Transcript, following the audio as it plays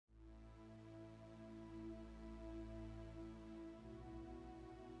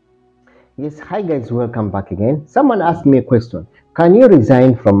Yes, hi guys, welcome back again. Someone asked me a question. Can you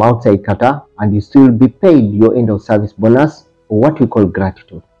resign from outside Qatar and you still be paid your end of service bonus, or what we call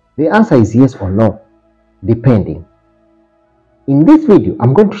gratitude? The answer is yes or no, depending. In this video,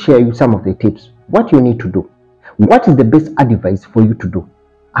 I'm going to share you some of the tips, what you need to do, what is the best advice for you to do,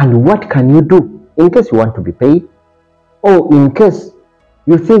 and what can you do in case you want to be paid, or in case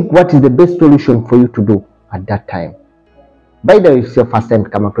you think what is the best solution for you to do at that time. By the way, if it's your first time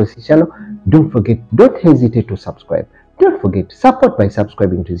to come across this channel, don't hesitate to subscribe. Don't forget, support by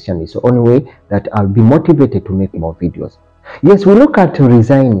subscribing to this channel. It's the only way that I'll be motivated to make more videos. Yes, we look at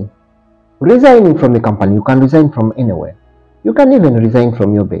resigning. Resigning from the company, you can resign from anywhere. You can even resign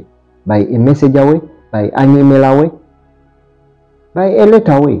from your bed, by a message away, by an email away, by a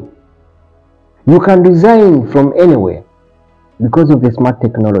letter away. You can resign from anywhere because of the smart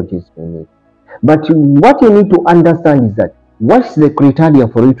technologies we need. But what you need to understand is that what's the criteria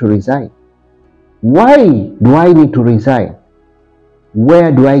for you to resign? Why do I need to resign?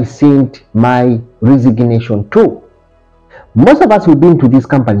 Where do I send my resignation to? Most of us have been to these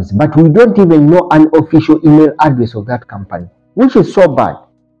companies, but we don't even know an official email address of that company, which is so bad.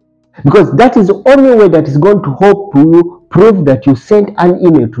 Because that is the only way that is going to help you prove that you sent an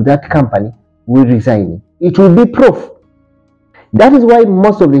email to that company with resigning. It will be proof. That is why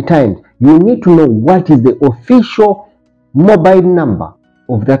most of the time you need to know what is the official mobile number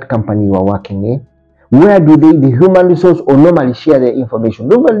of that company you are working in. Where do the human resource or normally share their information?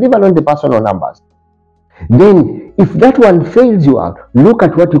 Leave alone the personal numbers. Then if that one fails you out, look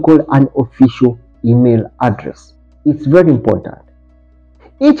at what you call an official email address. It's very important.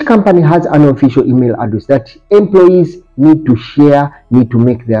 Each company has an official email address that employees need to share, need to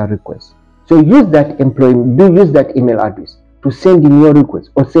make their requests. So use that email address to send in your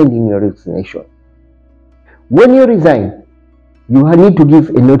request or send in your resignation. When you resign, you need to give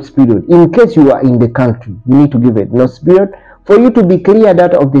a notice period. In case you are in the country, you need to give a notice period for you to be cleared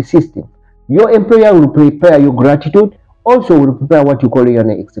out of the system. Your employer will prepare your gratitude, also will prepare what you call your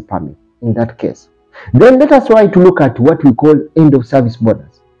exit permit in that case. Then let us try to look at what we call end of service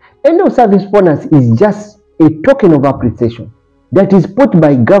bonus. End of service bonus is just a token of appreciation that is put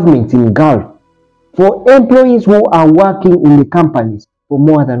by governments in Gulf for employees who are working in the companies for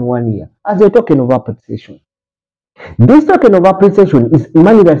more than 1 year as a token of appreciation. This token of appreciation is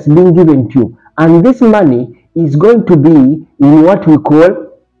money that's being given to you, and this money is going to be in what we call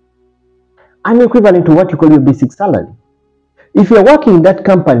an equivalent to what you call your basic salary. If you're working in that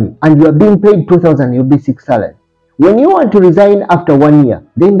company and you are being paid 2,000 your basic salary, when you want to resign after 1 year,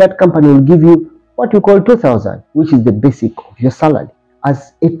 then that company will give you what you call 2,000, which is the basic of your salary,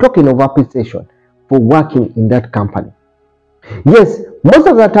 as a token of appreciation for working in that company. Yes, most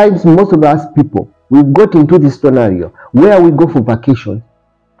of the times, most of us people, we've got into this scenario where we go for vacation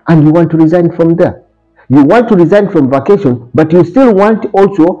and you want to resign from there. You want to resign from vacation, but you still want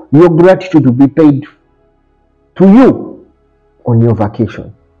also your gratitude to be paid to you on your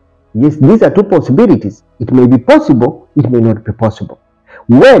vacation. Yes, these are two possibilities. It may be possible, it may not be possible.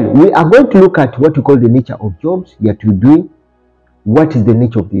 Well, we are going to look at what we call the nature of jobs that you're doing. What is the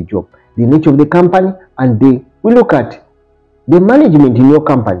nature of the job, the nature of the company, and we look at the management in your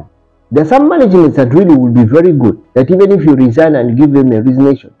company. There are some managements that really will be very good, that even if you resign and give them a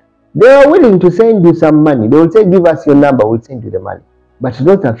resignation, they are willing to send you some money. They will say, give us your number, we'll send you the money. But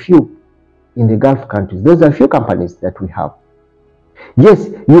those are few in the Gulf countries. Those are few companies that we have. Yes,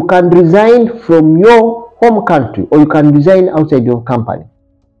 you can resign from your home country, or you can resign outside your company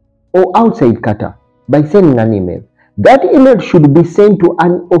or outside Qatar by sending an email. That email should be sent to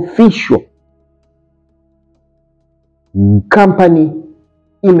an official company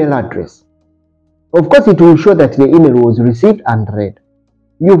email address. Of course, it will show that the email was received and read.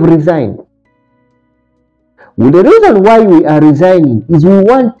 You've resigned. Well, the reason why we are resigning is we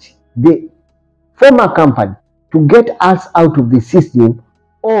want the former company to get us out of the system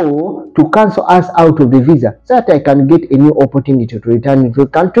or to cancel us out of the visa so that I can get a new opportunity to return into the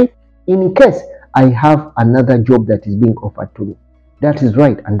country in case I have another job that is being offered to me. That is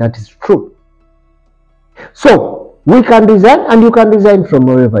right, and that is true. So we can resign, and you can resign from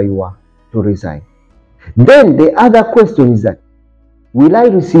wherever you are to resign. Then the other question is that, will I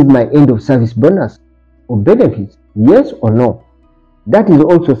receive my end of service bonus or benefits? Yes or no? That is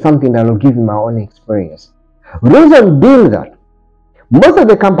also something that will give you my own experience. Reason being that most of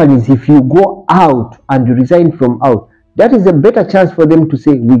the companies, if you go out and you resign from out, that is a better chance for them to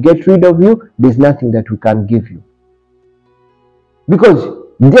say, we get rid of you, there's nothing that we can give you. Because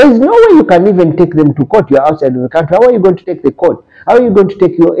there is no way you can even take them to court. You're outside of the country. How are you going to take the court? How are you going to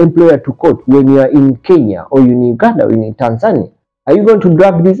take your employer to court when you are in Kenya or in Uganda or in Tanzania? Are you going to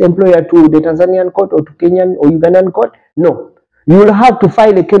drag this employer to the Tanzanian court or to Kenyan or Ugandan court? No. You will have to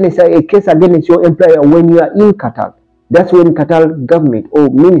file a case against your employer when you are in Qatar. That's when Qatar government or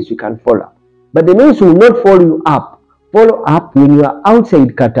ministry can follow up. But the ministry will not follow up when you are outside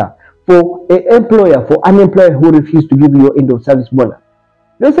Qatar for an employer who refused to give you your end of service bonus.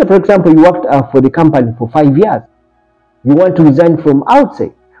 Let's say, for example, you worked for the company for 5 years. You want to resign from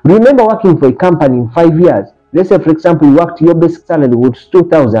outside. Remember, working for a company in 5 years. Let's say, for example, you worked, your basic salary was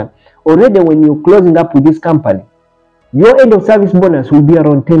 2,000. Already when you're closing up with this company, your end of service bonus will be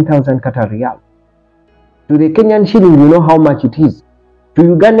around 10,000 Qatar Riyal. To the Kenyan shilling, you know how much it is. To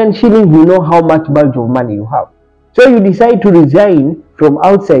Ugandan shilling, you know how much bulge of money you have. So you decide to resign from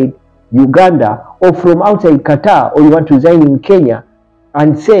outside Uganda or from outside Qatar, or you want to resign in Kenya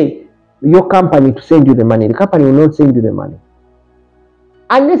and say your company to send you the money. The company will not send you the money.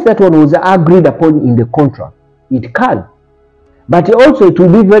 Unless that one was agreed upon in the contract, it can. But also it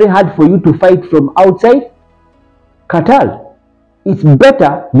will be very hard for you to fight from outside Qatar. It's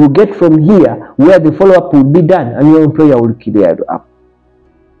better you get from here where the follow-up will be done and your employer will clear it up.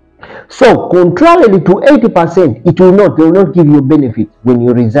 So, contrarily to 80%, they will not give you benefits when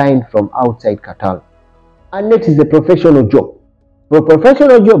you resign from outside Qatar. And that is a professional job. For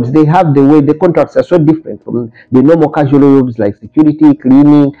professional jobs, they have the way the contracts are so different from the normal casual jobs like security,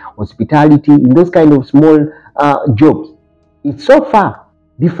 cleaning, hospitality, in those kind of small jobs. It's so far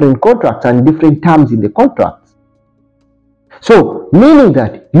different contracts and different terms in the contracts. So, meaning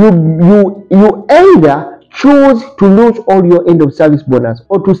that you either choose to lose all your end of service bonus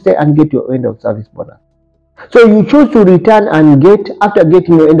or to stay and get your end of service bonus. So you choose to return and after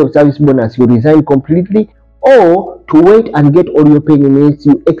getting your end of service bonus, you resign completely, or to wait and get all your pay units,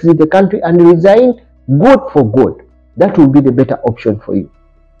 you exit the country and resign good for good. That will be the better option for you.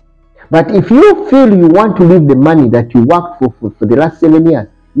 But if you feel you want to leave the money that you worked for the last 7 years,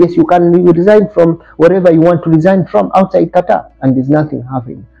 yes, you can resign from wherever you want to resign from outside Qatar, and there's nothing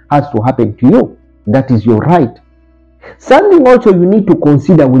has to happen to you. That is your right. Something also you need to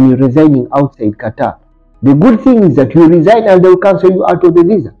consider when you're resigning outside Qatar. The good thing is that you resign and they will cancel you out of the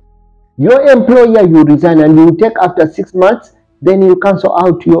visa. Your employer, you resign and you will take after 6 months, then you cancel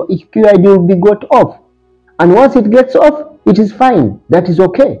out your EQID will be got off. And once it gets off, it is fine. That is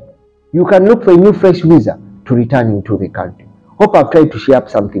okay. You can look for a new fresh visa to return into the country. Hope I've tried to share up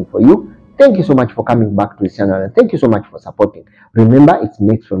something for you. Thank you so much for coming back to this channel, and thank you so much for supporting. Remember, it's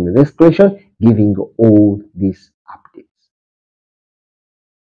Mates from the next question, giving you all this